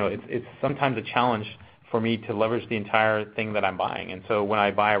 it's sometimes a challenge for me to leverage the entire thing that I'm buying. And so when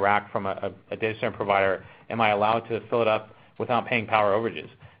I buy a rack from a data center provider, am I allowed to fill it up without paying power overages?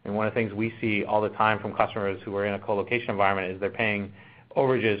 And one of the things we see all the time from customers who are in a co-location environment is they're paying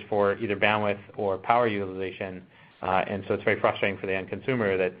overages for either bandwidth or power utilization. And so it's very frustrating for the end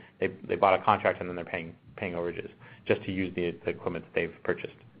consumer that they bought a contract and then they're paying overages just to use the equipment that they've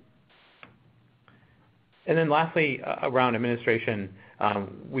purchased. And then lastly, around administration,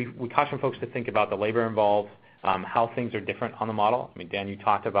 we caution folks to think about the labor involved, how things are different on the model. I mean, Dan, you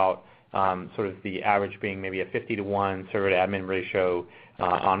talked about sort of the average being maybe a 50-to-1 server to admin ratio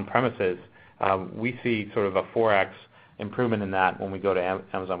on premises. We see sort of a 4x improvement in that when we go to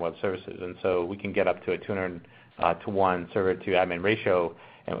Amazon Web Services. And so we can get up to a 200 to 1 server to admin ratio.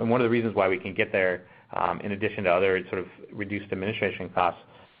 And one of the reasons why we can get there, in addition to other sort of reduced administration costs,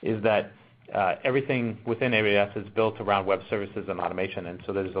 is that everything within AWS is built around web services and automation. And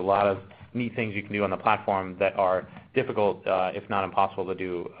so there's a lot of neat things you can do on the platform that are difficult, if not impossible, to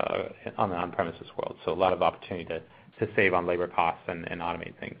do on the on-premises world. So a lot of opportunity to save on labor costs and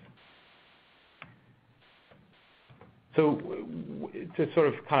automate things. So to sort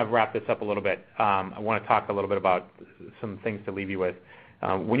of kind of wrap this up a little bit, I want to talk a little bit about some things to leave you with.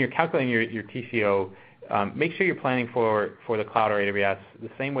 When you're calculating your TCO, make sure you're planning for the cloud or AWS the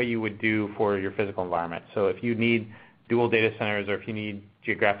same way you would do for your physical environment. So if you need dual data centers or if you need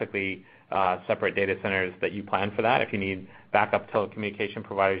geographically separate data centers, that you plan for that. If you need backup telecommunication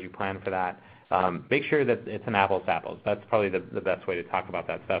providers, you plan for that. Make sure that it's an apples to apples. That's probably the best way to talk about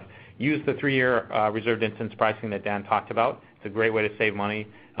that stuff. Use the 3-year reserved instance pricing that Dan talked about. It's a great way to save money.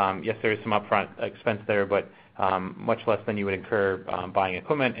 Yes, there is some upfront expense there, but much less than you would incur buying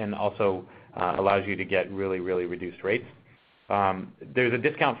equipment, and also allows you to get really, really reduced rates. There's a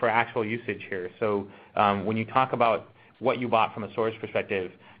discount for actual usage here. So when you talk about what you bought from a storage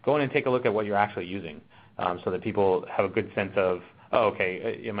perspective, go in and take a look at what you're actually using, so that people have a good sense of, oh,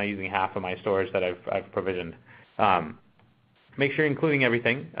 okay, am I using half of my storage that I've provisioned? Make sure you're including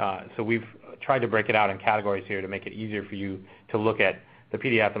everything. So we've tried to break it out in categories here to make it easier for you to look at the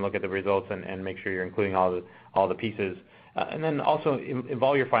PDF and look at the results and make sure you're including all the pieces. And then also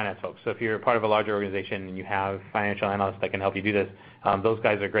involve your finance folks. So if you're part of a larger organization and you have financial analysts that can help you do this, those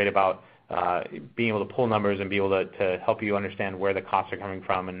guys are great about being able to pull numbers and be able to help you understand where the costs are coming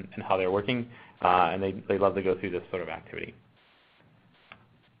from and how they're working. And they love to go through this sort of activity.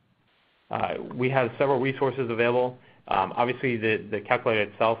 We have several resources available. Obviously, the calculator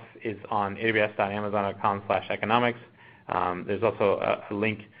itself is on aws.amazon.com/economics. There's also a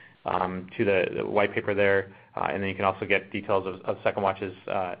link to the white paper there, and then you can also get details of SecondWatch's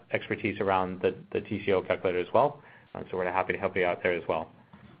expertise around the TCO calculator as well. So we're happy to help you out there as well.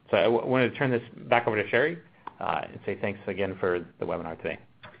 So I wanted to turn this back over to Sherry and say thanks again for the webinar today.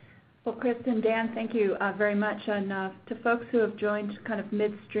 Well, Chris and Dan, thank you very much. And to folks who have joined kind of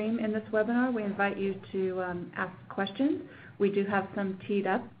midstream in this webinar, we invite you to ask questions. We do have some teed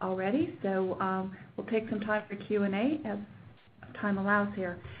up already, so we'll take some time for Q&A as time allows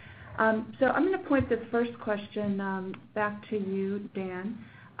here. So I'm going to point this first question back to you, Dan.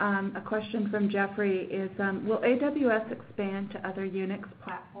 A question from Jeffrey is, will AWS expand to other Unix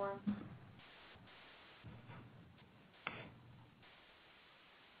platforms?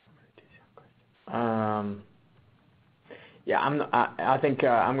 Yeah, I think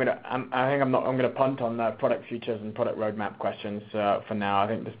I'm gonna punt on the product features and product roadmap questions for now. I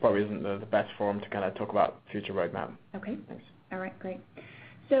think this probably isn't the best forum to kind of talk about future roadmap. Okay. Thanks. All right, great.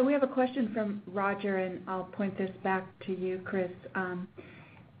 So we have a question from Roger, and I'll point this back to you, Chris.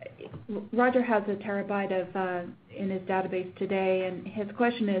 Roger has a terabyte of in his database today, and his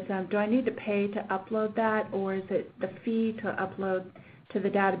question is, do I need to pay to upload that, or is it the fee to upload to the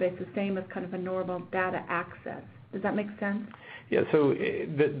database the same as kind of a normal data access? Does that make sense? Yeah, so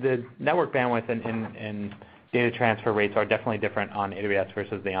the network bandwidth and data transfer rates are definitely different on AWS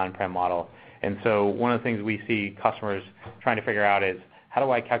versus the on-prem model. And so one of the things we see customers trying to figure out is, how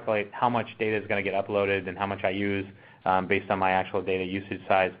do I calculate how much data is going to get uploaded and how much I use based on my actual data usage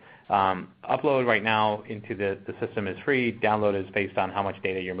size? Upload right now into the system is free. Download is based on how much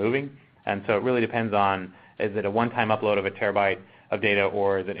data you're moving. And so it really depends on, is it a one-time upload of a terabyte of data,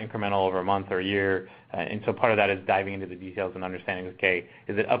 or is it incremental over a month or a year? And so part of that is diving into the details and understanding, okay,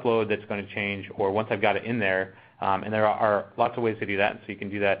 is it upload that's going to change, or once I've got it in there, and there are lots of ways to do that. So you can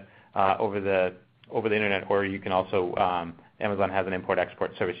do that over the internet, or you can also, Amazon has an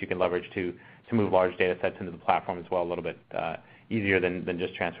import-export service you can leverage to move large data sets into the platform as well, a little bit easier than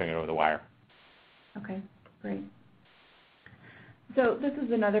just transferring it over the wire. Okay, great. So this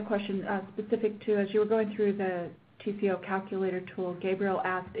is another question specific to, as you were going through the TCO calculator tool, Gabriel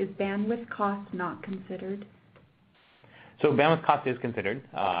asked, is bandwidth cost not considered? So bandwidth cost is considered,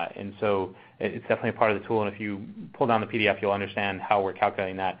 and so it's definitely a part of the tool, and if you pull down the PDF, you'll understand how we're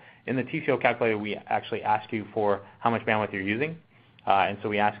calculating that. In the TCO calculator, we actually ask you for how much bandwidth you're using, and so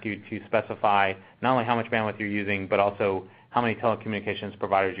we ask you to specify not only how much bandwidth you're using, but also how many telecommunications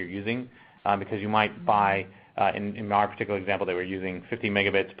providers you're using, because you might buy, in our particular example, they were using 50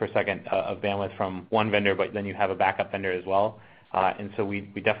 megabits per second of bandwidth from one vendor, but then you have a backup vendor as well. And so we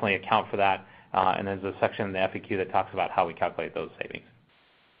definitely account for that. And there's a section in the FAQ that talks about how we calculate those savings.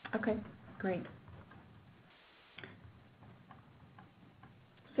 Okay, great.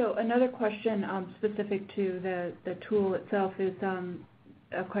 So another question specific to the tool itself is,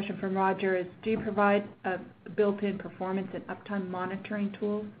 a question from Roger is, do you provide built-in performance and uptime monitoring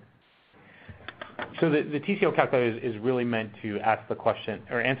tools? So the TCO calculator is really meant to ask the question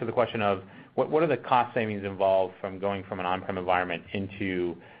or answer the question of what are the cost savings involved from going from an on-prem environment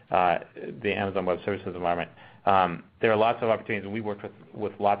into the Amazon Web Services environment. There are lots of opportunities, and we worked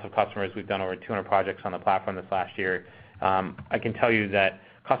with lots of customers. We've done over 200 projects on the platform this last year. I can tell you that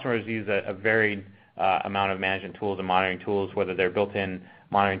customers use a varied amount of management tools and monitoring tools, whether they're built-in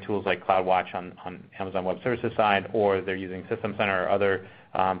monitoring tools like CloudWatch on Amazon Web Services side, or they're using System Center or other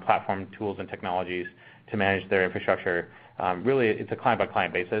platform tools and technologies to manage their infrastructure. Really, it's a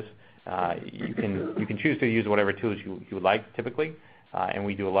client-by-client basis. You can choose to use whatever tools you would like typically, and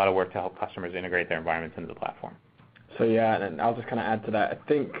we do a lot of work to help customers integrate their environments into the platform. So yeah, and I'll just kind of add to that. I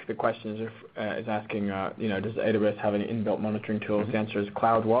think the question is asking, does AWS have any inbuilt monitoring tools? The answer is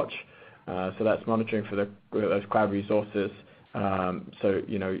CloudWatch. So that's monitoring for those cloud resources. So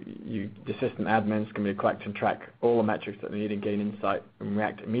the system admins can be collect and track all the metrics that they need and gain insight and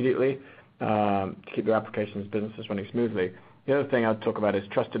react immediately to keep their applications businesses running smoothly. The other thing I'd talk about is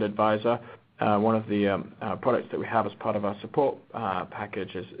Trusted Advisor. One of the products that we have as part of our support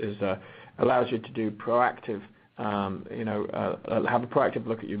package allows you to do proactive, have a proactive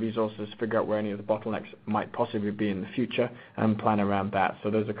look at your resources, figure out where any of the bottlenecks might possibly be in the future, and plan around that. So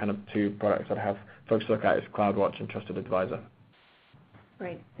those are kind of two products that I have folks look at is CloudWatch and Trusted Advisor.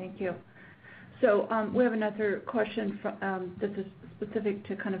 Great, thank you. So we have another question this is specific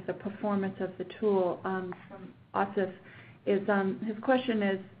to kind of the performance of the tool from Asif. His question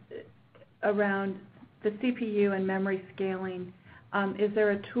is around the CPU and memory scaling. Is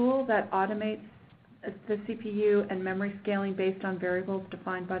there a tool that automates the CPU and memory scaling based on variables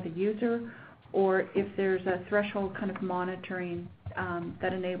defined by the user, or if there's a threshold kind of monitoring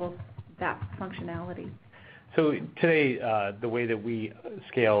that enables that functionality? So today, the way that we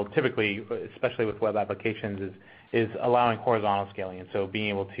scale typically, especially with web applications, is allowing horizontal scaling, and so being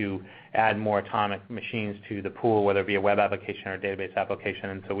able to add more atomic machines to the pool, whether it be a web application or a database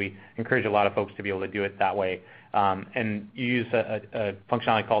application. And so we encourage a lot of folks to be able to do it that way. And you use a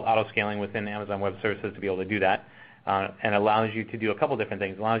functionality called auto scaling within Amazon Web Services to be able to do that, and allows you to do a couple different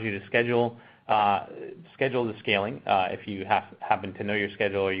things. It allows you to schedule the scaling if you happen to know your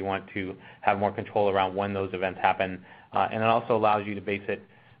schedule or you want to have more control around when those events happen. And it also allows you to base it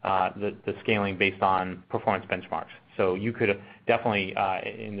the scaling based on performance benchmarks. So you could definitely,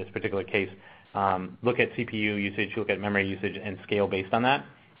 in this particular case, look at CPU usage, look at memory usage, and scale based on that.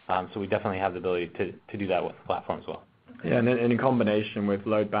 So we definitely have the ability to do that with the platform as well. Yeah, and in combination with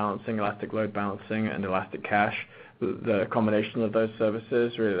load balancing, elastic load balancing, and elastic cache, the combination of those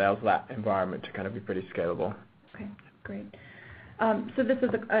services really allows that environment to kind of be pretty scalable. Okay, great. So this is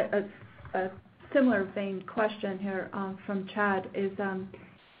a similar vein question here from Chad is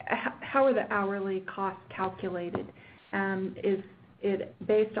how are the hourly costs calculated? Is it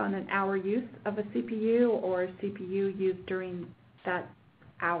based on an hour use of a CPU or a CPU used during that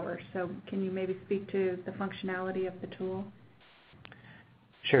hour? So can you maybe speak to the functionality of the tool?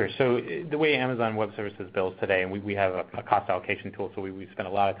 Sure. So the way Amazon Web Services bills today, and we have a cost allocation tool, so we spend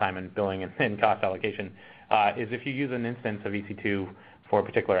a lot of time in billing and cost allocation, is if you use an instance of EC2 for a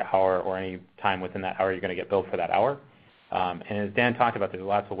particular hour or any time within that hour, you're going to get billed for that hour. And as Dan talked about, there's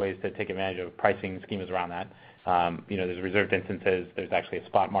lots of ways to take advantage of pricing schemas around that. There's reserved instances. There's actually a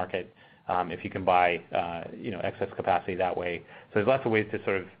spot market if you can buy excess capacity that way. So there's lots of ways to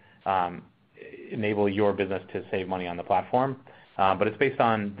sort of enable your business to save money on the platform. But it's based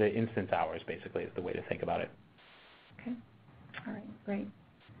on the instance hours, basically, is the way to think about it. Okay. All right, great.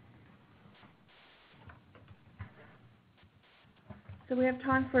 So we have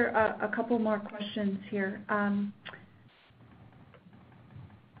time for a couple more questions here.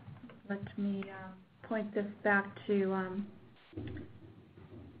 Let me point this back to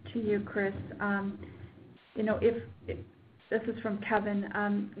you, Chris. If this is from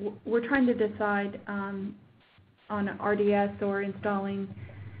Kevin, we're trying to decide on RDS or installing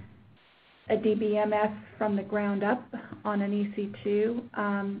a DBMS from the ground up on an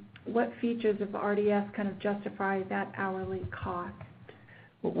EC2. What features of RDS kind of justify that hourly cost?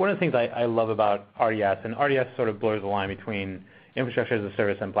 One of the things I love about RDS, and RDS sort of blurs the line between infrastructure as a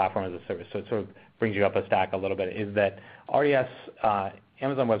service and platform as a service, so it sort of brings you up a stack a little bit, is that RDS,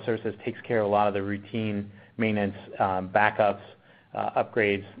 Amazon Web Services, takes care of a lot of the routine maintenance, backups,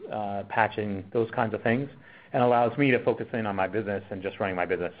 upgrades, patching, those kinds of things, and allows me to focus in on my business and just running my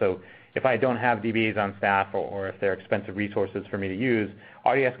business. So if I don't have DBAs on staff or if they're expensive resources for me to use,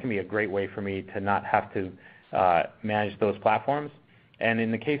 RDS can be a great way for me to not have to manage those platforms. And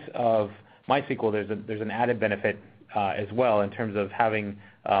in the case of MySQL, there's an added benefit as well in terms of having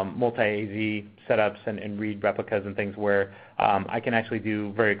multi-AZ setups and read replicas and things where I can actually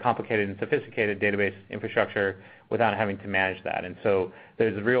do very complicated and sophisticated database infrastructure without having to manage that. And so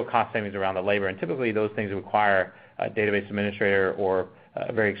there's real cost savings around the labor, and typically those things require a database administrator or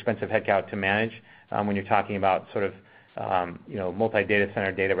a very expensive headcount to manage when you're talking about sort of multi-data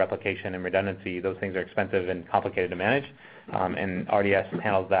center data replication and redundancy. Those things are expensive and complicated to manage, and RDS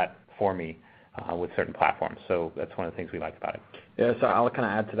handles that for me with certain platforms. So that's one of the things we like about it. Yeah, so I'll kind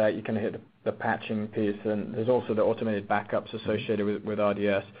of add to that. You kind of hit the patching piece, and there's also the automated backups associated with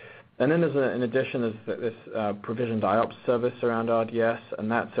RDS. And then in addition, there's this provisioned IOPS service around RDS,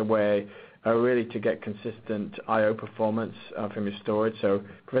 and that's a way really to get consistent I/O performance from your storage. So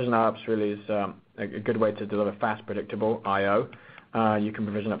provisioned IOPS really is a good way to deliver fast, predictable I/O. You can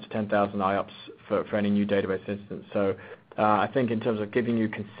provision up to 10,000 IOPS for any new database instance. So I think in terms of giving you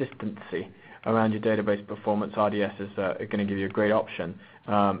consistency around your database performance, RDS is going to give you a great option.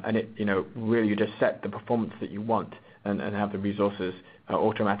 And it, really you just set the performance that you want and have the resources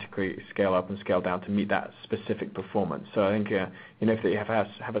automatically scale up and scale down to meet that specific performance. So I think if you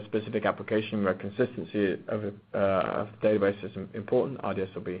have a specific application where consistency of database is important,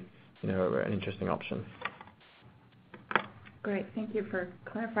 RDS will be an interesting option. Great, thank you for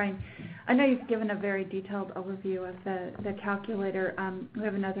clarifying. I know you've given a very detailed overview of the calculator. We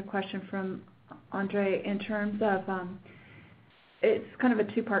have another question from Andre in terms of, it's kind of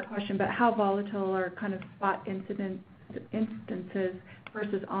a two-part question, but how volatile are kind of spot instances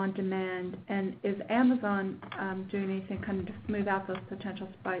versus on-demand, and is Amazon doing anything kind of to smooth out those potential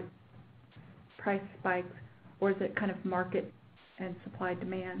price spikes, or is it kind of market and supply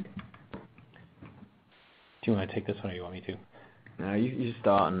demand? Do you want to take this one or you want me to? No, you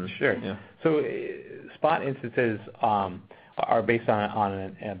start. Sure. Yeah. So spot instances are based on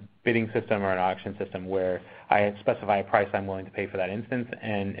a bidding system or an auction system where I specify a price I'm willing to pay for that instance,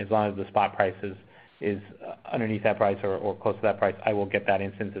 and as long as the spot price is underneath that price or close to that price, I will get that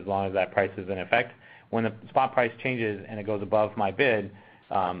instance as long as that price is in effect. When the spot price changes and it goes above my bid,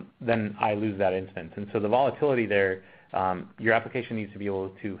 then I lose that instance. And so the volatility there, your application needs to be able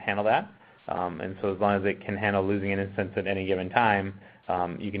to handle that. And so as long as it can handle losing an instance at any given time,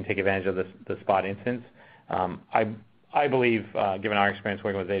 you can take advantage of the spot instance. I believe, given our experience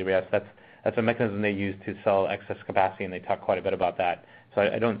working with AWS, that's a mechanism they use to sell excess capacity, and they talk quite a bit about that. So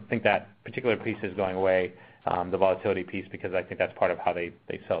I don't think that particular piece is going away, the volatility piece, because I think that's part of how they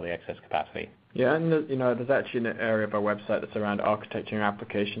sell the excess capacity. Yeah, and there's actually an area of our website that's around architecting your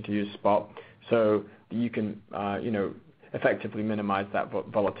application to use spot, so you can effectively minimize that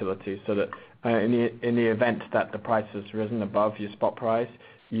volatility, so that in the event that the price has risen above your spot price,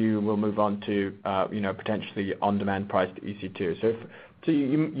 you will move on to potentially on-demand priced EC2. So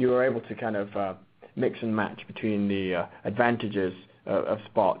you are able to kind of mix and match between the advantages of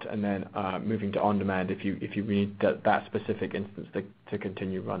spot and then moving to on-demand if you need that specific instance to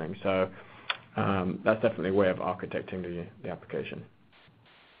continue running. So that's definitely a way of architecting the application.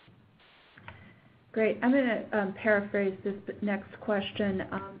 Great. I'm going to paraphrase this next question.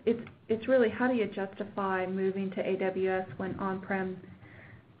 It's really, how do you justify moving to AWS when on-prem,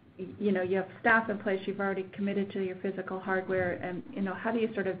 you have staff in place, you've already committed to your physical hardware, and how do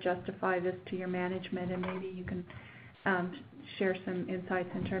you sort of justify this to your management? And maybe you can share some insights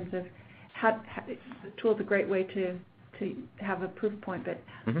in terms of how the tool's a great way to have a proof point, but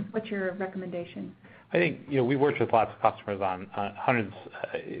what's your recommendation? I think we worked with lots of customers on hundreds,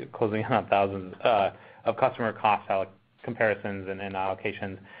 closing in on thousands of customer cost comparisons and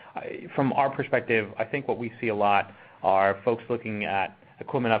allocations. From our perspective, I think what we see a lot are folks looking at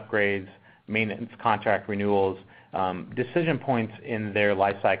equipment upgrades, maintenance contract renewals, decision points in their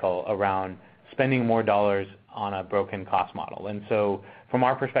life cycle around spending more dollars on a broken cost model. And so from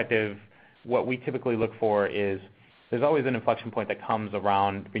our perspective, what we typically look for is there's always an inflection point that comes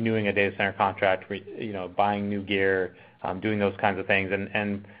around renewing a data center contract, buying new gear, doing those kinds of things.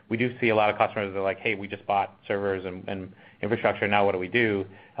 And we do see a lot of customers that are like, hey, we just bought servers and infrastructure, now what do we do?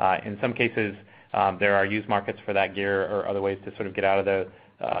 In some cases, there are used markets for that gear or other ways to sort of get out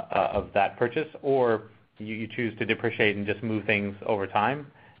of that purchase, or you choose to depreciate and just move things over time.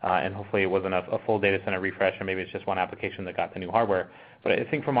 And hopefully it wasn't a full data center refresh, and maybe it's just one application that got the new hardware. But I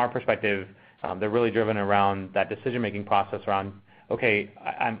think from our perspective, they're really driven around that decision-making process around, okay,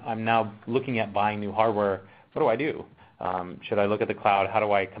 I'm now looking at buying new hardware. What do I do? Should I look at the cloud? How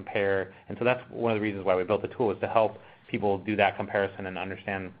do I compare? And so that's one of the reasons why we built the tool, is to help people do that comparison and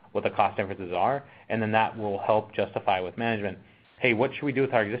understand what the cost differences are. And then that will help justify with management, hey, what should we do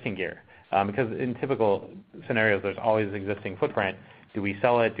with our existing gear? Because in typical scenarios, there's always existing footprint. Do we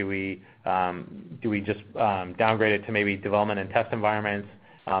sell it? Do we just downgrade it to maybe development and test environments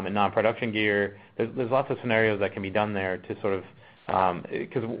and non-production gear? There's lots of scenarios that can be done there to sort of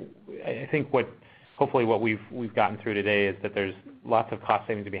because I think hopefully what we've gotten through today is that there's lots of cost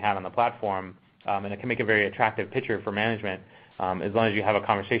savings to be had on the platform, and it can make a very attractive picture for management as long as you have a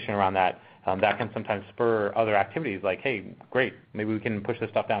conversation around that. That can sometimes spur other activities like, hey, great, maybe we can push this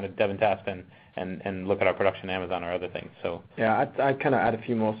stuff down to dev and test and look at our production Amazon or other things. So yeah, I'd kind of add a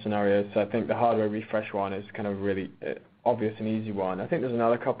few more scenarios. So I think the hardware refresh one is kind of really obvious and easy one. I think there's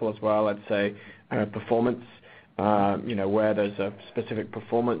another couple as well. I'd say performance, where there's a specific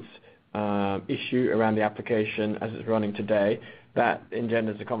performance issue around the application as it's running today. That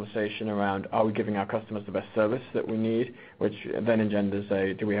engenders a conversation around, are we giving our customers the best service that we need, which then engenders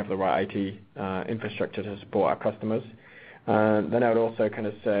do we have the right IT infrastructure to support our customers? Then I would also kind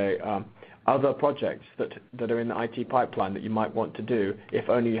of say other projects that are in the IT pipeline that you might want to do if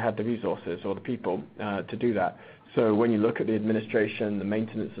only you had the resources or the people to do that. So when you look at the administration, the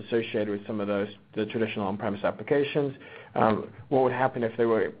maintenance associated with some of the traditional on-premise applications, what would happen if they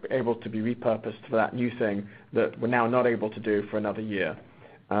were able to be repurposed for that new thing that we're now not able to do for another year?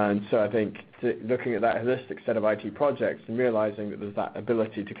 And so I think looking at that holistic set of IT projects and realizing that there's that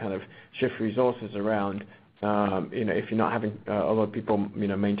ability to kind of shift resources around, if you're not having a lot of people,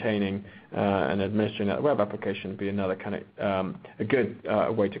 maintaining and administering that web application, would be another kind of a good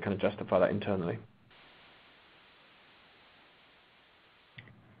way to kind of justify that internally.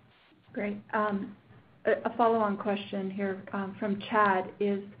 Great. A follow-on question here from Chad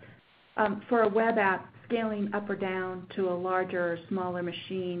is, for a web app, scaling up or down to a larger or smaller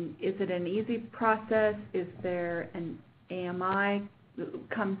machine, is it an easy process? Is there an AMI that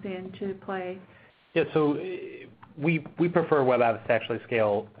comes into play? Yeah, so we prefer web apps to actually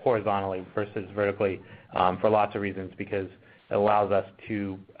scale horizontally versus vertically for lots of reasons, because it allows us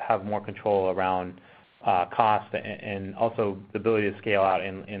to have more control around cost and also the ability to scale out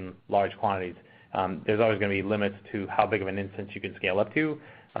in large quantities. There's always going to be limits to how big of an instance you can scale up to,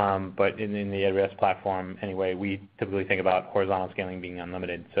 but in the AWS platform anyway, we typically think about horizontal scaling being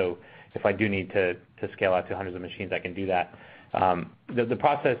unlimited. So if I do need to scale out to hundreds of machines, I can do that. The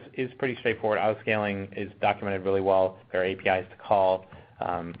process is pretty straightforward. Autoscaling is documented really well. There are APIs to call,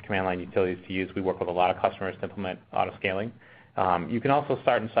 command line utilities to use. We work with a lot of customers to implement autoscaling. You can also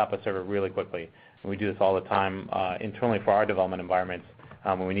start and stop a server really quickly. And we do this all the time internally for our development environments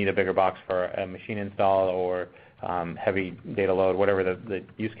when we need a bigger box for a machine install or heavy data load, whatever the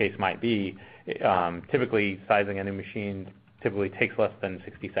use case might be. Typically, sizing a new machine typically takes less than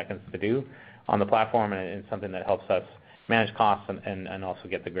 60 seconds to do on the platform, and it's something that helps us manage costs and also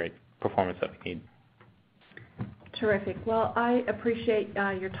get the great performance that we need. Terrific. Well, I appreciate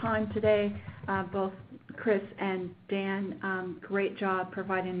your time today, both Chris and Dan. Great job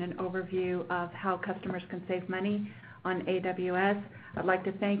providing an overview of how customers can save money on AWS. I'd like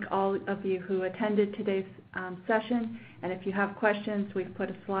to thank all of you who attended today's session, and if you have questions, we've put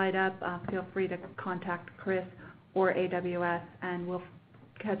a slide up. Feel free to contact Chris or AWS, and we'll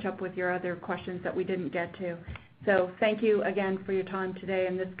catch up with your other questions that we didn't get to. So thank you again for your time today,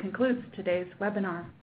 and this concludes today's webinar.